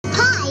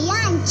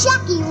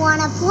Chucky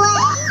wanna play?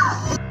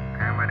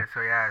 I'm about to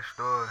tell y'all a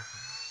story.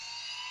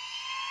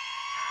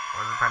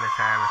 Once upon a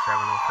time in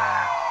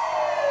 705.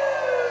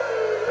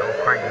 Don't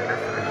crank to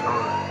listen to the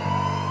story.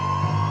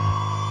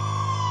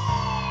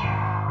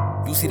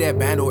 You see that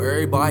bando,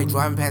 everybody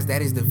driving past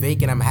that is the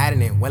vacant, I'm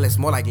hiding it. Well, it's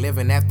more like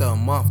living after a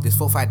month. This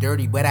 4-5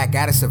 dirty, but I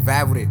gotta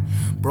survive with it.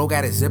 Bro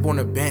got a zip on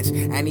the bench,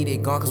 I need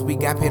it gone cause we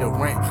got paid the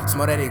rent.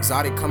 Smell that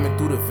exotic coming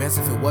through the vents,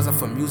 if it wasn't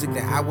for music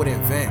then I would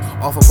invent.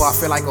 Off a bar, I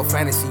feel like a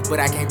fantasy, but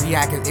I can't be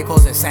high cause it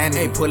causes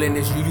insanity. Ain't pulling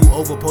this UU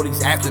over,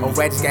 police after me. A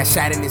rat just got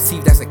shot in his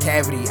teeth, that's a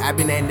cavity. I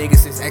been that nigga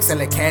since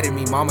XL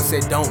Academy. Mama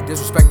said don't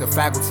disrespect the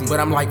faculty, but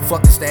I'm like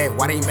fuck the staff,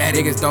 why they mad?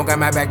 Niggas don't got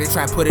my back, they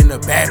try and put in the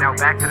battery. Now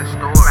back to the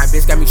story. My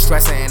bitch got me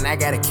stressing and I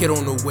got a kid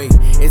on the way.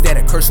 Is that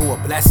a curse or a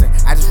blessing?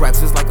 I just rap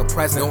just like a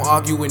present. Don't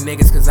argue with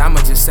niggas cause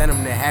I'ma just send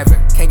them to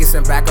heaven. Can't get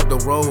sent back up the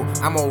road,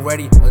 I'm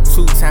already a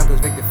 2-time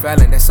convicted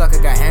felon. That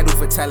sucker got handled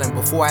for telling.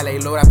 Before I lay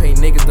low, I paid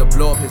niggas to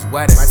blow up his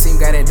wedding. My team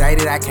got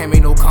indicted, I can't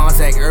make no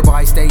contact.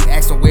 Everybody stay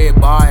asking where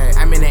Barr at.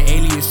 I'm in an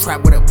alias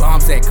trap with a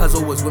bombs at.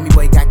 Cuzzo was with me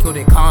but he got killed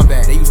in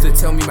combat. They used to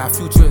tell me my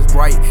future is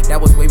bright. That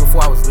was way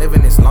before I was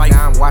living this life.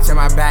 Now I'm watching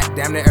my back,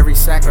 damn near every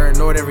sack.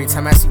 Paranoid every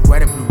time I see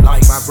red and blue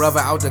lights. My brother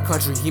out the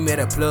country, he made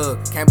a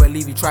plug. Can't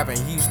believe he trapping,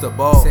 he used to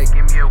ball. Said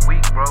give me a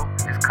week, bro,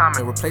 it's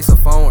coming. Replace a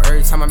phone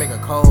every time I make a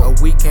call. A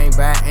week came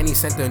by and he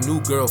sent a new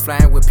girl.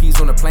 Flying with peas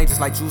on the plane just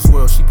like Juice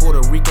WRLD. She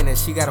Puerto Rican and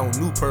she got on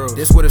new pearls.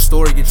 This where the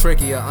story get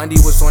tricky. Undie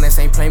was on that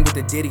same plane with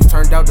the Diddy.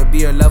 Turned out to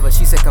be a lover,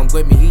 she said come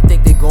with me. He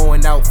think they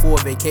going out for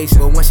a vacation,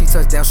 but when she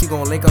touched down she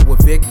gon' link up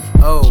with Vicky.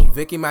 Oh,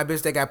 Vicky my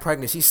bitch that got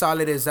pregnant. She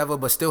solid as ever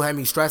but still had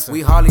me stressing.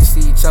 We hardly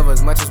see each other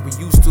as much as we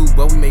used to,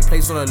 but we make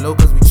plays on the low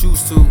cause we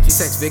choose to. She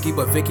text Vicky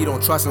but Vicky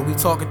don't trust her. We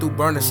talking through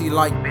burner, she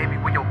like baby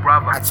with your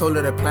brother. I told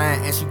her the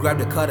plan and she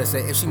grabbed the cutter.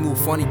 Said if she move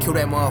funny, kill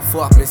that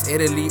motherfucker. Miss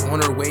Italy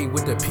on her way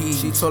with the P.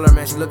 She told her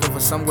man she looking for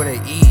somewhere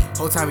to eat.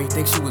 Whole time he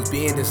think she was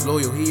being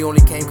disloyal. He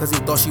only came cause he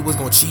thought she was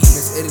gon' cheat.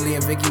 Miss Italy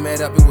and Vicky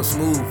met up, it was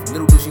smooth.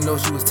 Little did she know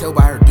she was tailed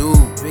by her dude.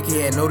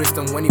 Vicky had noticed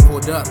him when he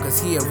pulled up cause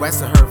he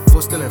arrested her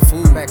for stealing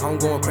food. Back home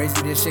going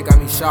crazy, this shit got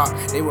me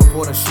shocked. They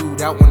report a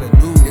shootout on the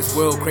news. This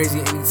world crazy,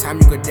 anytime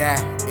you could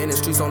die. In the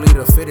streets only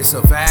the fittest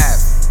survive.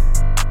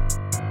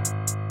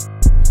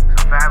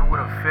 Survival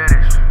with a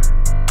fetish.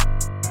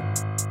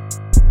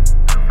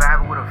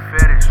 Survival with a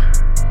fetish.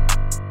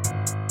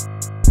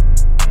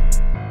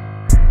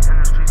 In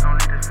the streets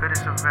only the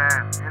fittest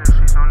survive. In the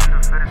streets only the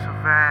fittest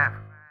survive.